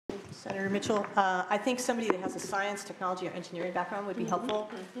Senator Mitchell, I think somebody that has a science, technology, or engineering background would be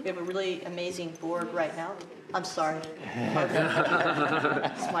helpful. We have a really amazing board right now. I'm sorry.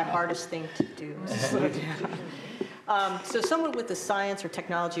 It's my hardest thing to do. So someone with a science or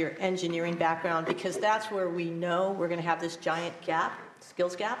technology or engineering background, because that's where we know we're going to have this giant gap,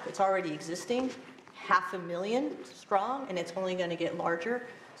 skills gap. It's already existing, 500,000 strong, and it's only going to get larger.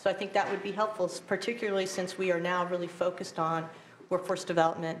 So I think that would be helpful, particularly since we are now really focused on workforce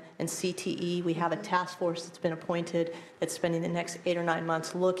development and CTE. We have a task force that's been appointed that's spending the next 8 or 9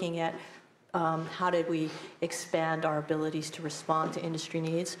 months looking at how did we expand our abilities to respond to industry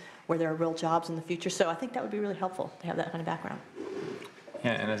needs where there are real jobs in the future. So I think that would be really helpful to have that kind of background.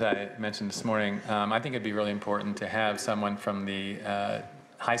 Yeah, and as I mentioned this morning, I think it'd be really important to have someone from the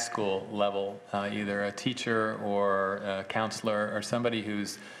high school level, either a teacher or a counselor or somebody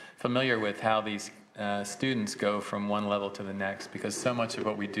who's familiar with how these students go from one level to the next, because so much of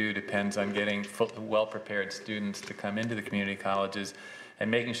what we do depends on getting well-prepared students to come into the community colleges and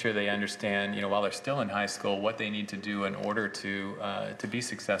making sure they understand, while they're still in high school, what they need to do in order to be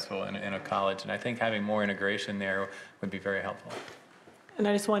successful in a college. And I think having more integration there would be very helpful. And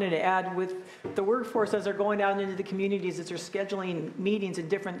I just wanted to add, with the workforce, as they're going out into the communities, as they're scheduling meetings and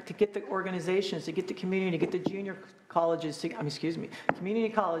to get the organizations, to get the community, to get the junior colleges, community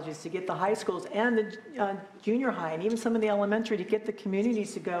colleges, to get the high schools and the junior high, and even some of the elementary, to get the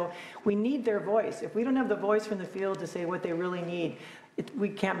communities to go, we need their voice. If we don't have the voice from the field to say what they really need, we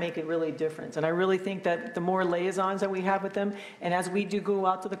can't make a really difference. And I really think that the more liaisons that we have with them, and as we do go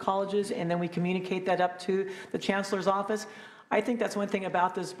out to the colleges and then we communicate that up to the chancellor's office, I think that's one thing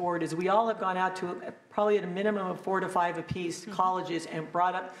about this board is we all have gone out to probably at a minimum of 4 to 5 apiece colleges and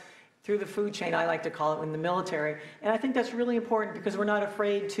brought up through the food chain, I like to call it, in the military. And I think that's really important because we're not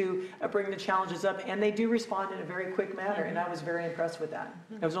afraid to bring the challenges up, and they do respond in a very quick manner, and I was very impressed with that.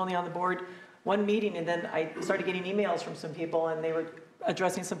 I was only on the board one meeting, and then I started getting emails from some people, and they were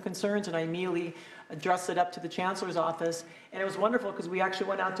addressing some concerns, and I immediately addressed it up to the chancellor's office. And it was wonderful because we actually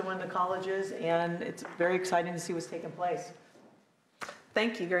went out to one of the colleges, and it's very exciting to see what's taking place.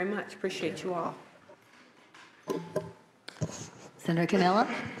 Thank you very much. Appreciate you all. Senator Cannella.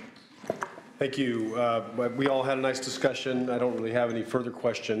 Thank you. We all had a nice discussion. I don't really have any further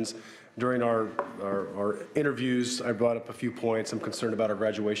questions. During our interviews, I brought up a few points. I'm concerned about our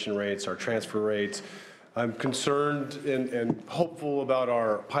graduation rates, our transfer rates. I'm concerned and hopeful about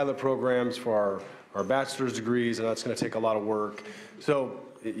our pilot programs for our bachelor's degrees, and that's going to take a lot of work. So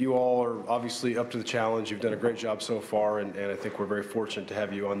you all are obviously up to the challenge. You've done a great job so far, and I think we're very fortunate to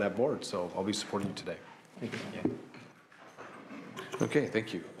have you on that board. So I'll be supporting you today. Thank you. Okay,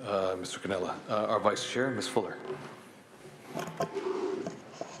 thank you, Mr. Cannella. Our Vice Chair, Ms. Fuller.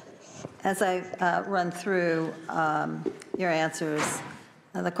 As I run through your answers,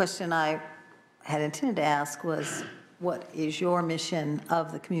 the question I had intended to ask was, what is your mission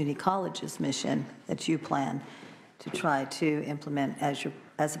of the community college's mission that you plan to try to implement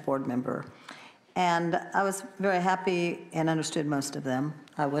as a board member? And I was very happy and understood most of them.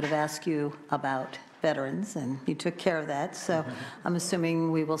 I would have asked you about veterans, and you took care of that. So I'm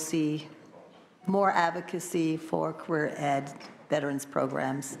assuming we will see more advocacy for career ed veterans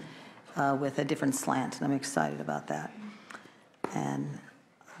programs with a different slant, and I'm excited about that. And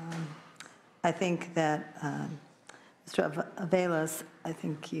I think that, Mr. Avelas, I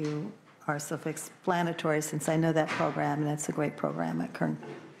think you are self-explanatory since I know that program, and it's a great program at Kern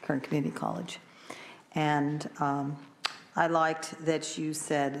Community College. And I liked that you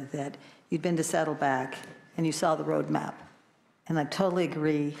said that you'd been to Saddleback and you saw the roadmap. And I totally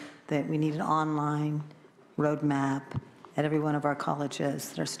agree that we need an online roadmap at every one of our colleges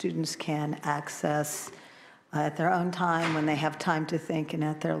that our students can access at their own time when they have time to think and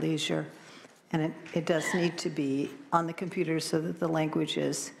at their leisure. And it does need to be on the computer so that the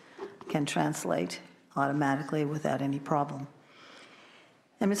languages can translate automatically without any problem.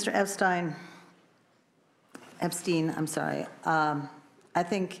 And Mr. Epstein, I'm sorry. I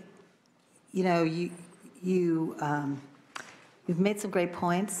think, you've made some great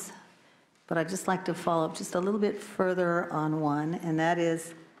points, but I'd just like to follow up just a little bit further on one, and that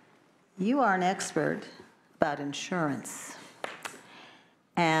is, you are an expert about insurance.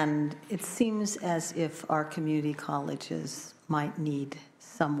 And it seems as if our community colleges might need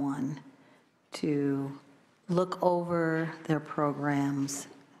someone to look over their programs,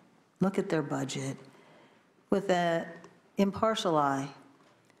 look at their budget with an impartial eye,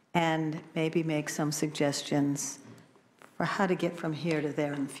 and maybe make some suggestions for how to get from here to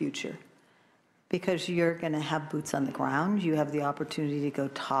there in the future. Because you're going to have boots on the ground. You have the opportunity to go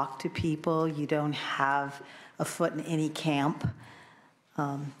talk to people. You don't have a foot in any camp.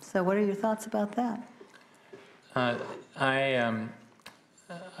 So what are your thoughts about that? I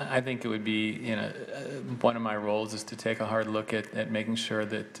think it would be, one of my roles is to take a hard look at making sure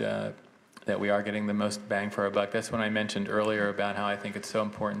that that we are getting the most bang for our buck. That's when I mentioned earlier about how I think it's so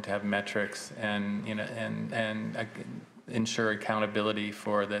important to have metrics and ensure accountability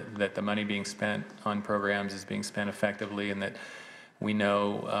for that the money being spent on programs is being spent effectively, and that we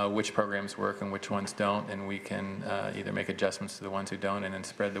know which programs work and which ones don't, and we can either make adjustments to the ones who don't and then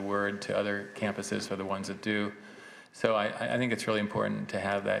spread the word to other campuses for the ones that do. So I think it's really important to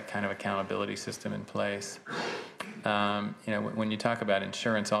have that kind of accountability system in place. When you talk about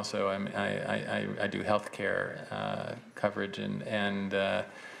insurance also, I do healthcare coverage, and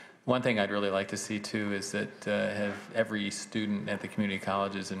one thing I'd really like to see too is that have every student at the community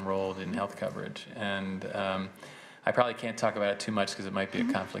colleges enrolled in health coverage. And I probably can't talk about it too much because it might be a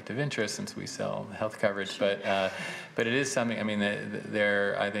conflict of interest since we sell health coverage, but it is something. I mean,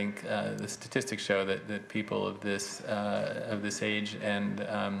 I think the statistics show that people of this age and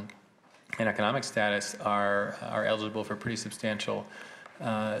economic status are eligible for pretty substantial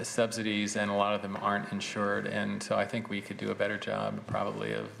subsidies, and a lot of them aren't insured. And so I think we could do a better job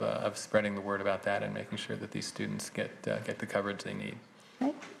probably of spreading the word about that and making sure that these students get the coverage they need.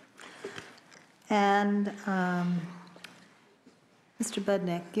 Right. And Mr.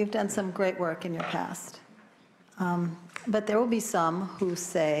 Budnick, you've done some great work in your past. But there will be some who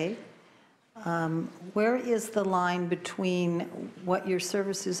say, where is the line between what your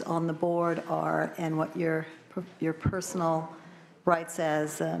services on the board are and what your personal rights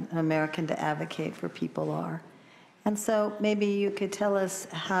as an American to advocate for people are? And so maybe you could tell us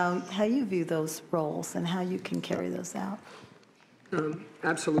how you view those roles and how you can carry those out.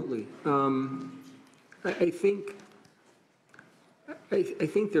 Absolutely. I think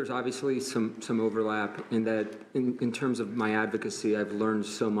there's obviously some overlap in that in terms of my advocacy, I've learned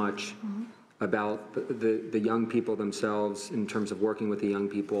so much about the young people themselves in terms of working with the young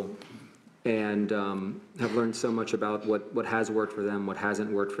people, and have learned so much about what has worked for them, what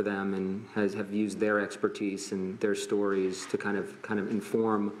hasn't worked for them, and have used their expertise and their stories to kind of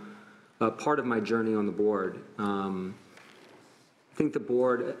inform part of my journey on the board. I think the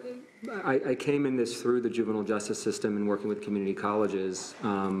board, I came in this through the juvenile justice system and working with community colleges,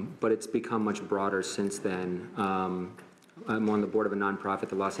 but it's become much broader since then. I'm on the board of a nonprofit,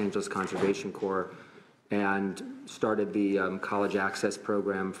 the Los Angeles Conservation Corps, and started the college access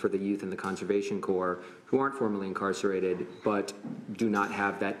program for the youth in the Conservation Corps who aren't formally incarcerated, but do not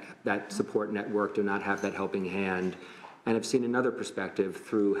have that support network, do not have that helping hand. And I've seen another perspective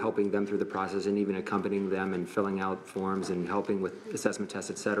through helping them through the process and even accompanying them and filling out forms and helping with assessment tests,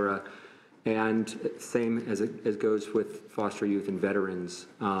 et cetera. And same as it goes with foster youth and veterans.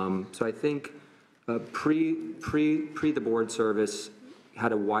 So I think pre the board service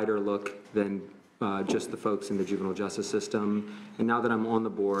had a wider look than just the folks in the juvenile justice system. And now that I'm on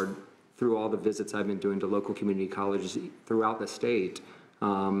the board, through all the visits I've been doing to local community colleges throughout the state,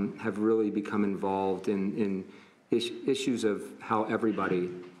 have really become involved in issues of how everybody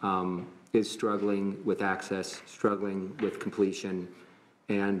is struggling with access, struggling with completion.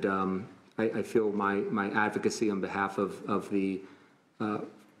 And I feel my advocacy on behalf of the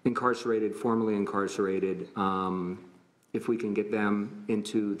incarcerated, formerly incarcerated, if we can get them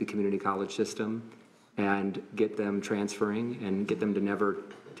into the community college system and get them transferring and get them to never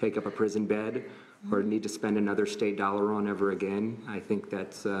take up a prison bed or need to spend another state dollar on ever again, I think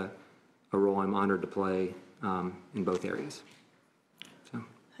that's a role I'm honored to play in both areas. So,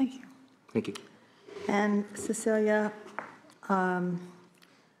 Thank you. thank you. And Cecilia,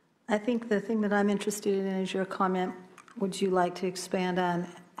 I think the thing that I'm interested in is your comment. Would you like to expand on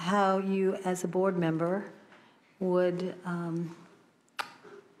how you, as a board member, would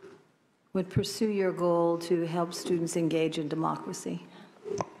pursue your goal to help students engage in democracy?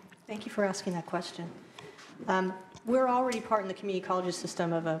 Thank you for asking that question. We're already part in the community colleges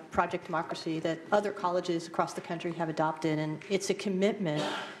system of a Project Democracy that other colleges across the country have adopted, and it's a commitment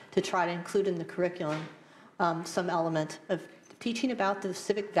to try to include in the curriculum some element of teaching about the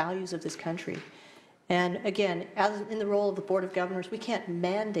civic values of this country. And again, as in the role of the Board of Governors, we can't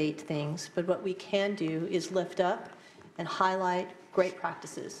mandate things, but what we can do is lift up and highlight great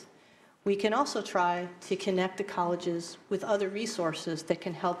practices. We can also try to connect the colleges with other resources that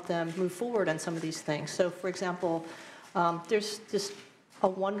can help them move forward on some of these things. So for example, there's just a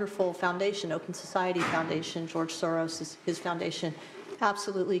wonderful foundation, Open Society Foundation, George Soros, his foundation,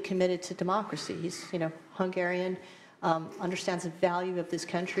 absolutely committed to democracy. He's, Hungarian, understands the value of this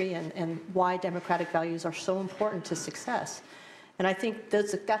country and why democratic values are so important to success. And I think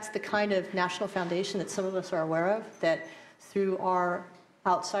that's the kind of national foundation that some of us are aware of, that through our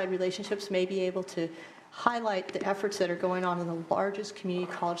outside relationships may be able to highlight the efforts that are going on in the largest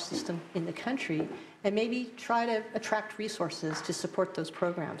community college system in the country, and maybe try to attract resources to support those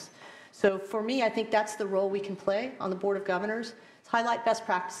programs. So for me, I think that's the role we can play on the Board of Governors, highlight best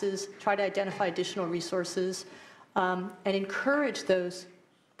practices, try to identify additional resources, and encourage those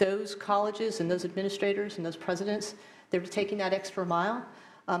colleges and those administrators and those presidents that are taking that extra mile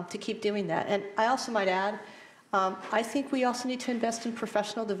to keep doing that. And I also might add, I think we also need to invest in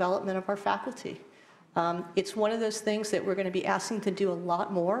professional development of our faculty. It's one of those things that we're going to be asking to do a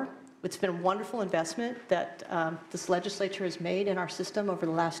lot more. It's been a wonderful investment that this legislature has made in our system over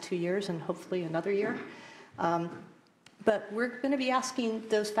the last 2 years and hopefully another year. But we're going to be asking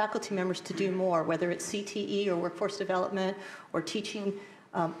those faculty members to do more, whether it's CTE or workforce development or teaching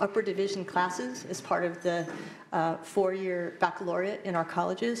upper division classes as part of the 4-year baccalaureate in our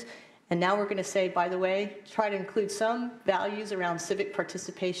colleges. And now we're going to say, by the way, try to include some values around civic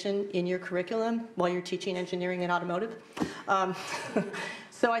participation in your curriculum while you're teaching engineering and automotive.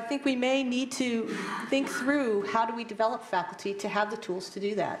 So I think we may need to think through how do we develop faculty to have the tools to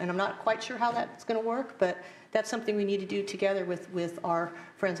do that. And I'm not quite sure how that's going to work, but that's something we need to do together with our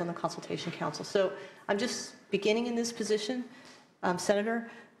friends on the Consultation Council. So I'm just beginning in this position, Senator,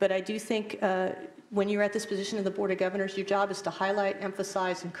 but I do think when you're at this position of the Board of Governors, your job is to highlight,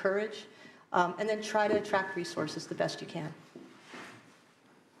 emphasize, encourage, and then try to attract resources the best you can.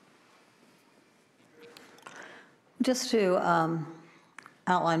 Just to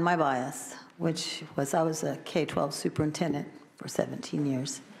outline my bias, which was I was a K-12 superintendent for 17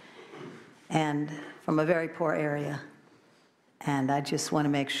 years, and from a very poor area. And I just want to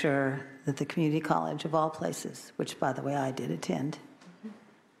make sure that the community college of all places, which by the way I did attend,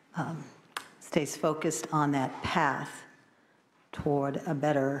 stays focused on that path toward a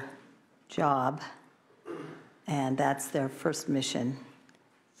better job. And that's their first mission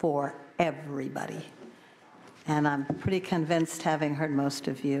for everybody. And I'm pretty convinced, having heard most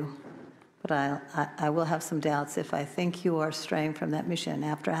of you, but I will have some doubts if I think you are straying from that mission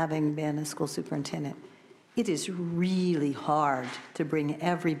after having been a school superintendent. It is really hard to bring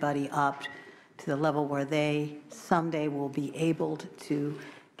everybody up to the level where they someday will be able to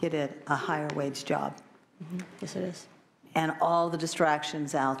get a higher wage job. Yes, it is. And all the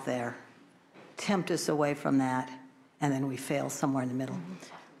distractions out there tempt us away from that, and then we fail somewhere in the middle.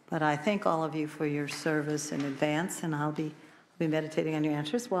 But I thank all of you for your service in advance, and I'll be meditating on your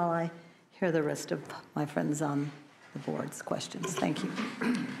answers while I hear the rest of my friends on the board's questions. Thank you.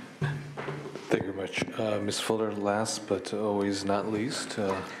 Thank you very much. Ms. Fuller, last but always not least,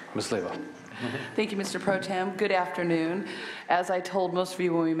 Ms. Leyva. Thank you, Mr. Pro Tem. Good afternoon. As I told most of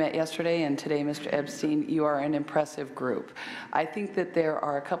you when we met yesterday and today, Mr. Epstein, you are an impressive group. I think that there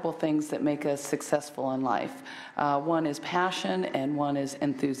are a couple things that make us successful in life. One is passion and one is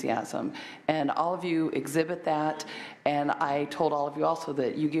enthusiasm. And all of you exhibit that. And I told all of you also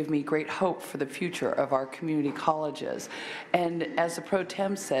that you give me great hope for the future of our community colleges. And as the Pro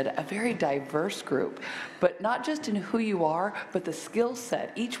Tem said, a very diverse group, but not just in who you are, but the skill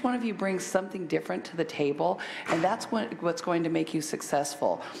set. Each one of you brings something different to the table, and that's what's going to make you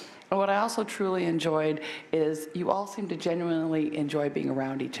successful. And what I also truly enjoyed is you all seem to genuinely enjoy being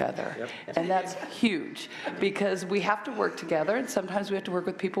around each other. Yep. And that's huge, because we have to work together, and sometimes we have to work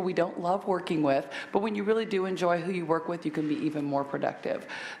with people we don't love working with, but when you really do enjoy who you work with, you can be even more productive.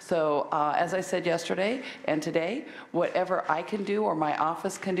 So as I said yesterday and today, whatever I can do or my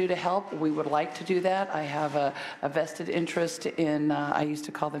office can do to help, we would like to do that. I have a vested interest in, I used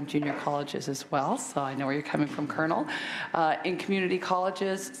to call them junior colleges as well, so I know where you're coming from, Colonel, in community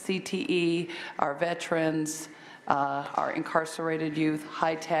colleges, CTE, our veterans, our incarcerated youth,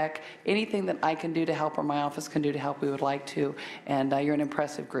 high tech, anything that I can do to help or my office can do to help, we would like to. And you're an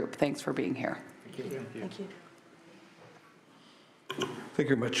impressive group. Thanks for being here. Thank you. Thank you. Thank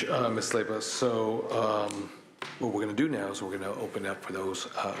you very much, Ms. Leyva. So what we're going to do now is we're going to open up for those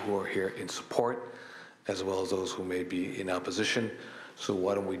who are here in support, as well as those who may be in opposition. So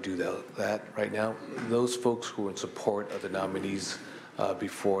why don't we do that right now? Those folks who are in support of the nominees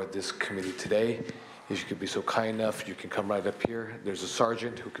before this committee today, if you could be so kind enough, you can come right up here. There's a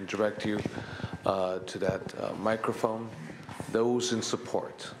sergeant who can direct you to that microphone. Those in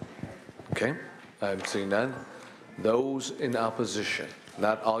support. Okay? I'm seeing none. Those in opposition.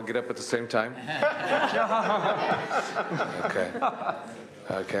 Not all get up at the same time. Okay.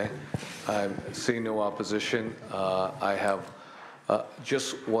 Okay. I'm seeing no opposition. I have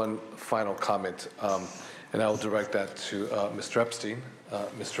just one final comment, and I will direct that to Mr. Epstein.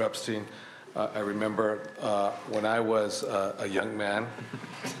 Mr. Epstein, I remember when I was a young man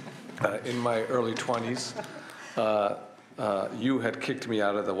in my early 20s, you had kicked me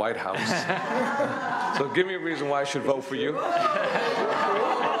out of the White House. So give me a reason why I should vote for you.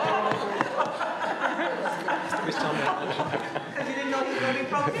 Because you didn't know he was going to be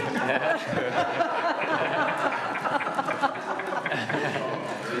pro tem?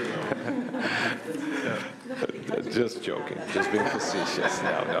 Just joking, just being facetious.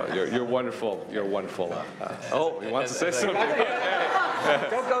 No, you're wonderful. You're wonderful. Oh, he wants to say something.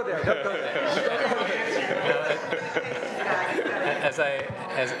 Don't go there, don't go there.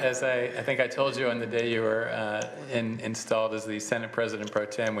 As I think I told you on the day you were installed as the Senate President Pro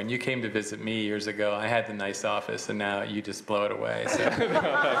Tem, when you came to visit me years ago, I had the nice office, and now you just blow it away. So.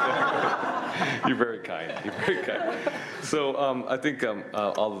 You're very kind. You're very kind. So I think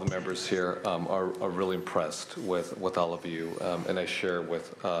all of the members here are really impressed with all of you, and I share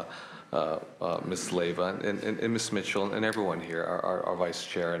with Ms. Leyva and Ms. Mitchell and everyone here, our Vice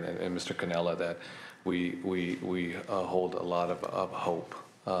Chair and Mr. Cannella, that we hold a lot of hope.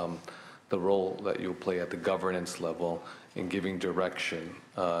 The role that you'll play at the governance level in giving direction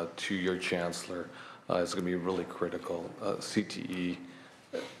to your chancellor is going to be really critical. CTE,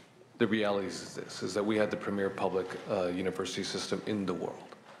 the reality is this, is that we had the premier public university system in the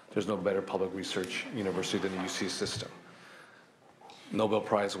world. There's no better public research university than the UC system. Nobel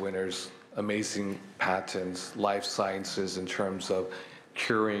Prize winners, amazing patents, life sciences in terms of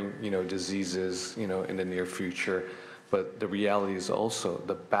curing, diseases, in the near future. But the reality is also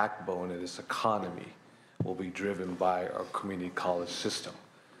the backbone of this economy will be driven by our community college system.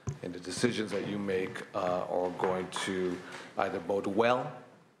 And the decisions that you make are going to either bode well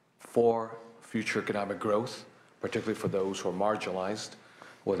for future economic growth, particularly for those who are marginalized,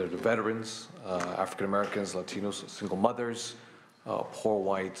 whether the veterans, African Americans, Latinos, single mothers, poor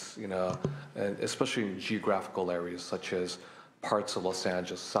whites, and especially in geographical areas such as parts of Los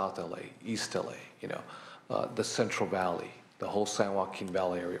Angeles, South LA, East LA, the Central Valley, the whole San Joaquin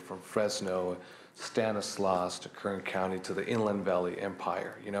Valley area, from Fresno, Stanislaus to Kern County to the Inland Valley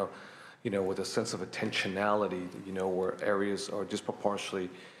Empire, with a sense of intentionality, where areas are disproportionately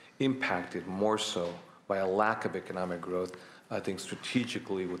impacted more so by a lack of economic growth. I think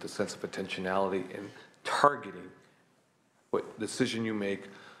strategically, with a sense of intentionality and targeting, what decision you make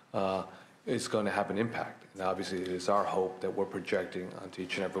is going to have an impact. And obviously, it is our hope that we're projecting onto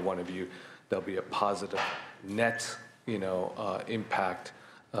each and every one of you there'll be a positive net, impact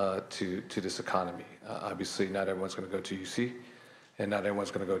to this economy. Obviously, not everyone's going to go to UC, and not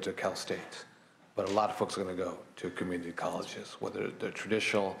everyone's going to go to Cal State, but a lot of folks are going to go to community colleges, whether they're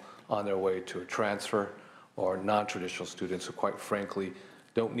traditional on their way to a transfer, or non-traditional students who, quite frankly,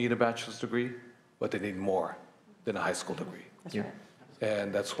 don't need a bachelor's degree, but they need more than a high school degree. That's right.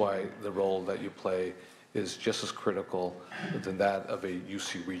 And that's why the role that you play is just as critical than that of a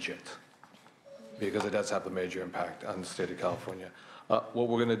UC Regent, because it does have a major impact on the state of California. What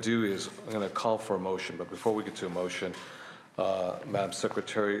we're going to do is I'm going to call for a motion, but before we get to a motion, Madam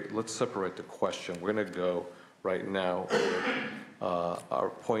Secretary, let's separate the question. We're going to go right now with our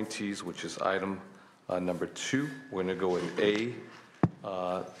appointees, which is item number 2. We're going to go with A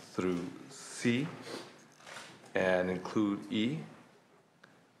through C and include E.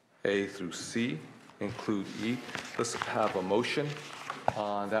 A through C, include E. Let's have a motion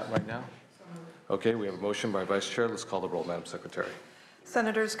on that right now. Okay, we have a motion by Vice Chair. Let's call the roll, Madam Secretary.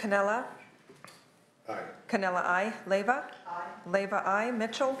 Senators Cannella? Aye. Cannella, aye. Leyva? Aye. Leyva, aye.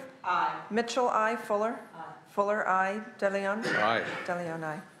 Mitchell? Aye. Mitchell, aye. Fuller? Aye. Fuller, aye. DeLeon? Aye. DeLeon,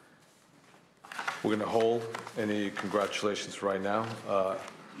 aye. We're going to hold any congratulations right now.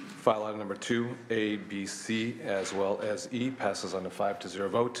 File item number 2, A, B, C, as well as E, passes on a 5-0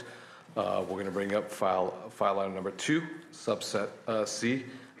 vote. We're going to bring up file item number 2, subset C.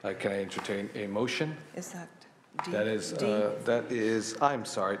 Can I entertain a motion? Is that D? That is, I'm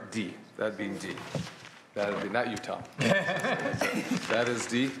sorry, D. That'd be D. That'd be, not you, Tom. That is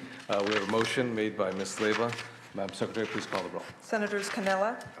D. We have a motion made by Ms. Leyva. Madam Secretary, please call the roll. Senators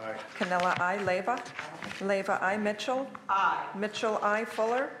Cannella? Aye. Cannella, aye. Leyva? Leyva, aye. Mitchell? Aye. Mitchell, aye.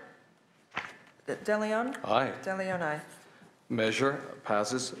 Fuller? DeLeon? Aye. DeLeon, aye. Measure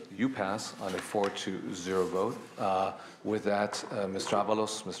passes, you pass on a 4-0 vote. With that, Mr.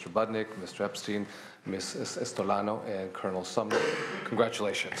 Avalos, Mr. Budnick, Mr. Epstein, Ms. Estolano, and Colonel Sumner,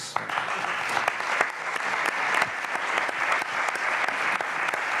 congratulations.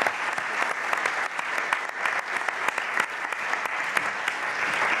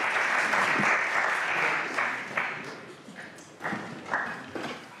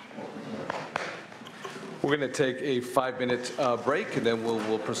 We're going to take a 5-minute break, and then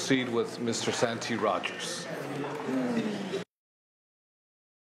we'll proceed with Mr. Santee Rogers.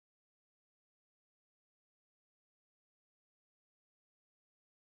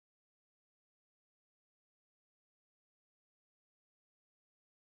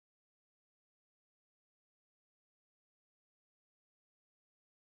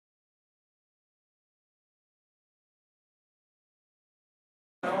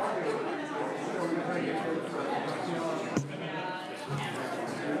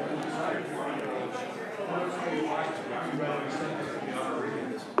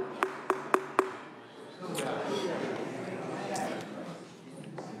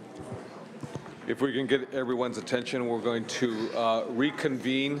 If we can get everyone's attention, we're going to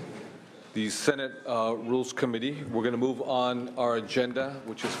reconvene the Senate Rules Committee. We're going to move on our agenda,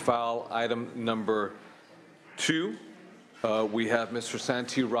 which is file item number 2. We have Mr.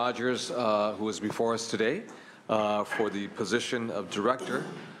 Santee Rogers, who is before us today for the position of Director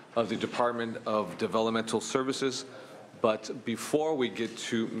of the Department of Developmental Services. But before we get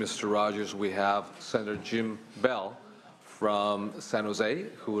to Mr. Rogers, we have Senator Jim Bell from San Jose,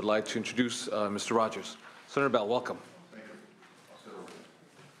 who would like to introduce Mr. Rogers. Senator Bell, welcome.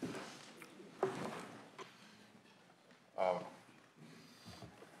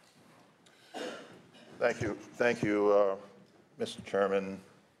 Thank you, Mr. Chairman,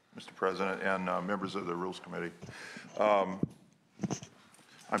 Mr. President, and members of the Rules Committee. I'm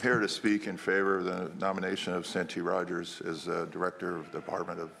here to speak in favor of the nomination of Santee Rogers as Director of the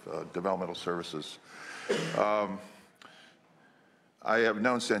Department of Developmental Services. I have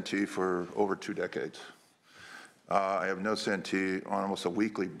known Santee for over 2 decades. I have known Santee on almost a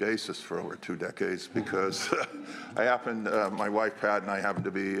weekly basis for over 2 decades because my wife Pat and I happen to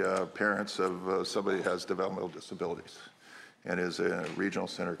be parents of somebody who has developmental disabilities and is a regional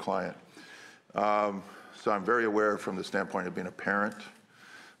center client. So I'm very aware from the standpoint of being a parent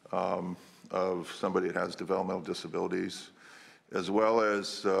of somebody that has developmental disabilities, as well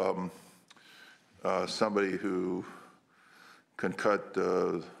as somebody who can cut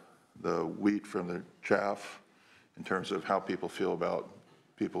the wheat from the chaff in terms of how people feel about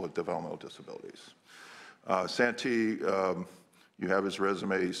people with developmental disabilities. Santee, you have his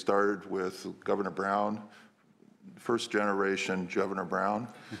resume. He started with Governor Brown, first generation Governor Brown,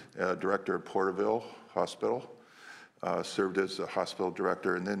 director of Porterville Hospital, served as a hospital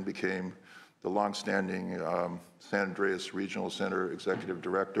director, and then became the longstanding San Andreas Regional Center executive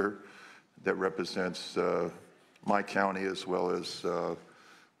director that represents my county as well as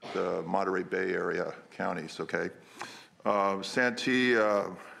the Monterey Bay area counties, okay? Santee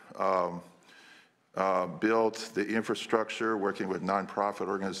built the infrastructure working with nonprofit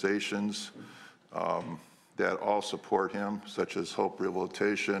organizations that all support him, such as Hope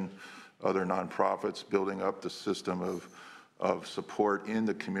Rehabilitation, other nonprofits, building up the system of support in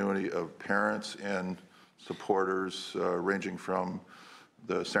the community of parents and supporters ranging from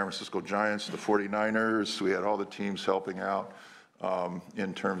the San Francisco Giants, the 49ers. We had all the teams helping out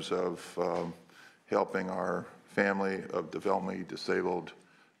in terms of helping our family of developmentally disabled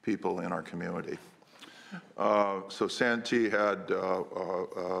people in our community. So Santee had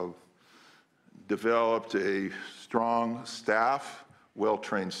developed a strong staff,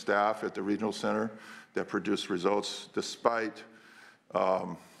 well-trained staff at the regional center that produced results despite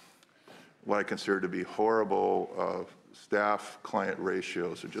what I consider to be horrible staff-client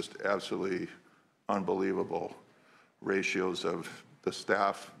ratios, are just absolutely unbelievable ratios of the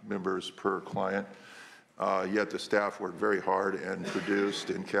staff members per client. Yet the staff worked very hard and produced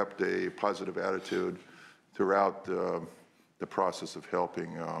and kept a positive attitude throughout the process of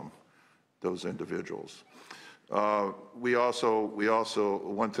helping those individuals. We also,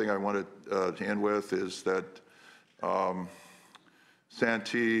 one thing I wanted to end with is that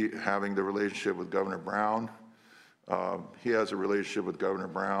Santee, having the relationship with Governor Brown, he has a relationship with Governor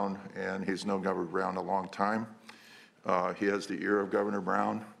Brown, and he's known Governor Brown a long time. He has the ear of Governor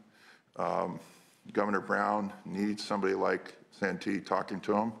Brown. Governor Brown needs somebody like Santee talking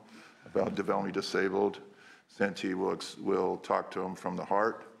to him about developmentally disabled. Santee will talk to him from the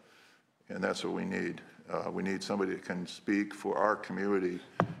heart, and that's what we need. We need somebody that can speak for our community,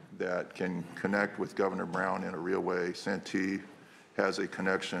 that can connect with Governor Brown in a real way. Santee has a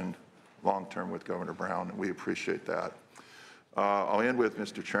connection long-term with Governor Brown, and we appreciate that. I'll end with,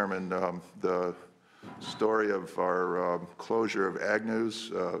 Mr. Chairman, the story of our closure of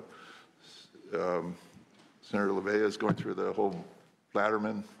Agnew's. Senator LeVay is going through the whole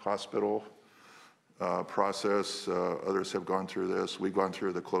Latterman Hospital process. Others have gone through this. We've gone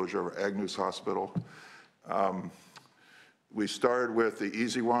through the closure of Agnew's Hospital. We started with the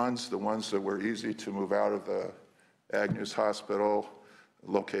easy ones, the ones that were easy to move out of the Agnew's Hospital,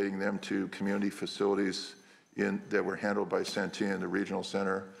 locating them to community facilities that were handled by Santee and the regional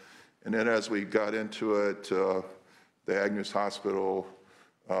center. And then as we got into it, the Agnew's Hospital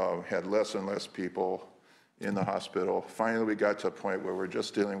had less and less people in the hospital. Finally, we got to a point where we're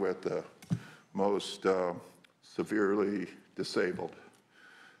just dealing with the most severely disabled.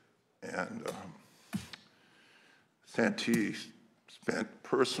 And Santee spent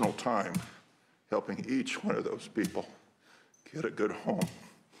personal time helping each one of those people get a good home.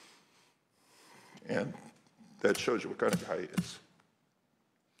 And that shows you what kind of guy he is.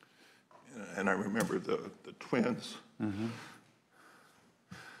 And I remember the twins.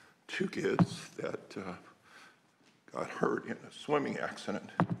 2 kids that got hurt in a swimming accident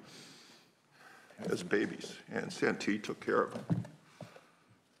as babies, and Santee took care of them,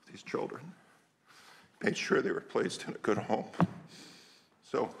 these children, made sure they were placed in a good home.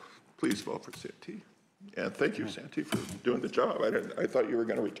 So please vote for Santee. And thank you, Santee, for doing the job. I thought you were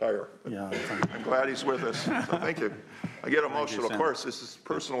going to retire. Yeah, I'm glad he's with us, so thank you. I get emotional, of course, this is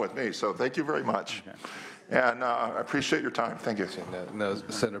personal with me, so thank you very much. And I appreciate your time, thank you. No,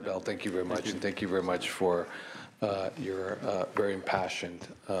 Senator Bell, thank you very much, and thank you very much for your very impassioned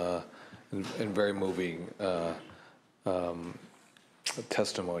and very moving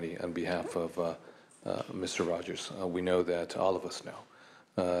testimony on behalf of Mr. Rogers. We know that, all of us know,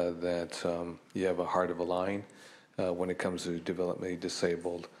 that you have a heart of a lion when it comes to developmentally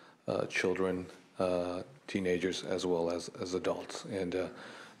disabled children, teenagers, as well as adults. And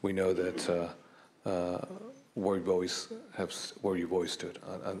we know that where you've always stood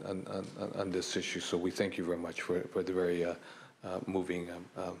on this issue. So we thank you very much for the very moving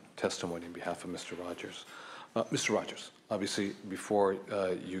testimony on behalf of Mr. Rogers. Mr. Rogers, obviously, before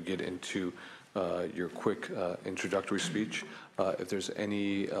you get into your quick introductory speech, if there's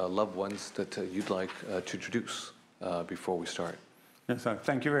any loved ones that you'd like to introduce before we start. Yes,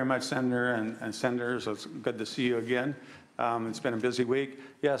 thank you very much, Senator and Senators. It's good to see you again. It's been a busy week.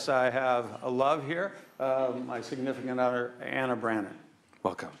 Yes, I have a love here, my significant other, Anna Brannon.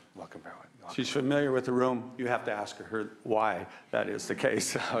 Welcome, welcome, Barry. She's familiar with the room. You have to ask her why that is the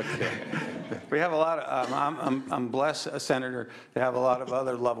case. Okay. We have a lot of, I'm blessed, Senator, to have a lot of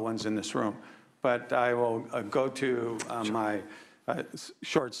other loved ones in this room. But I will go to my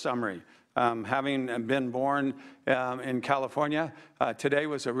short summary. Having been born in California, today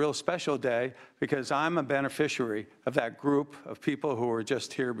was a real special day because I'm a beneficiary of that group of people who were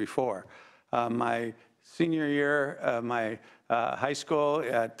just here before. My senior year of my high school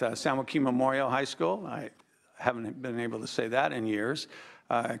at San Joaquin Memorial High School, I haven't been able to say that in years,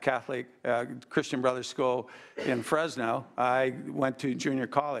 Catholic Christian Brothers School in Fresno. I went to junior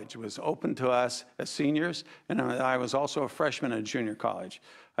college. It was open to us as seniors, and I was also a freshman at junior college.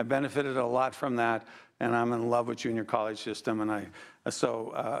 I benefited a lot from that, and I'm in love with junior college system, and I'm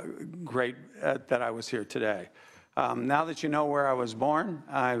so great that I was here today. Now that you know where I was born,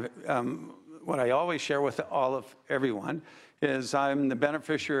 what I always share with everyone is I'm the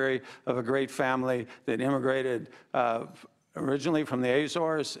beneficiary of a great family that immigrated originally from the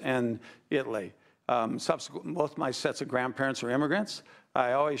Azores and Italy. Both my sets of grandparents are immigrants.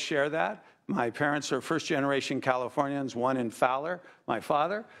 I always share that. My parents are first-generation Californians, one in Fowler, my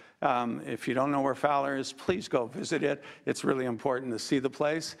father. If you don't know where Fowler is, please go visit it. It's really important to see the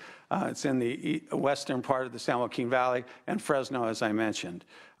place. It's in the western part of the San Joaquin Valley and Fresno, as I mentioned.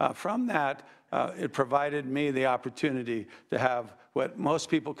 From that, it provided me the opportunity to have what most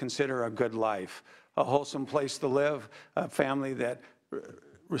people consider a good life, a wholesome place to live, a family that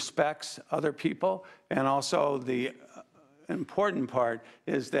respects other people, and also the important part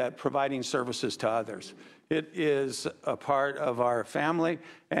is that providing services to others. It is a part of our family,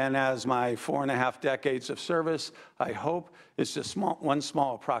 and as my 4.5 decades of service, I hope it's just one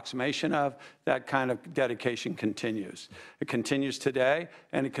small approximation of that kind of dedication continues. It continues today,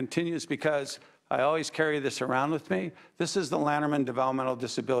 and it continues because I always carry this around with me. This is the Lanterman Developmental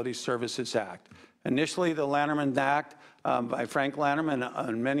Disability Services Act. Initially, the Lanterman Act by Frank Lanterman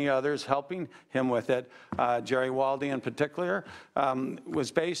and many others helping him with it, Jerry Walde in particular,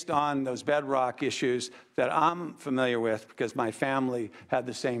 was based on those bedrock issues that I'm familiar with because my family had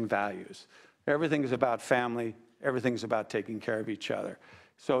the same values. Everything is about family. Everything's about taking care of each other.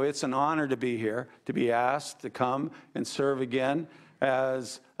 So it's an honor to be here, to be asked to come and serve again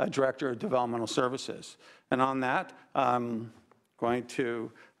as a Director of Developmental Services. And on that, I'm going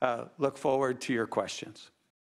to look forward to your questions.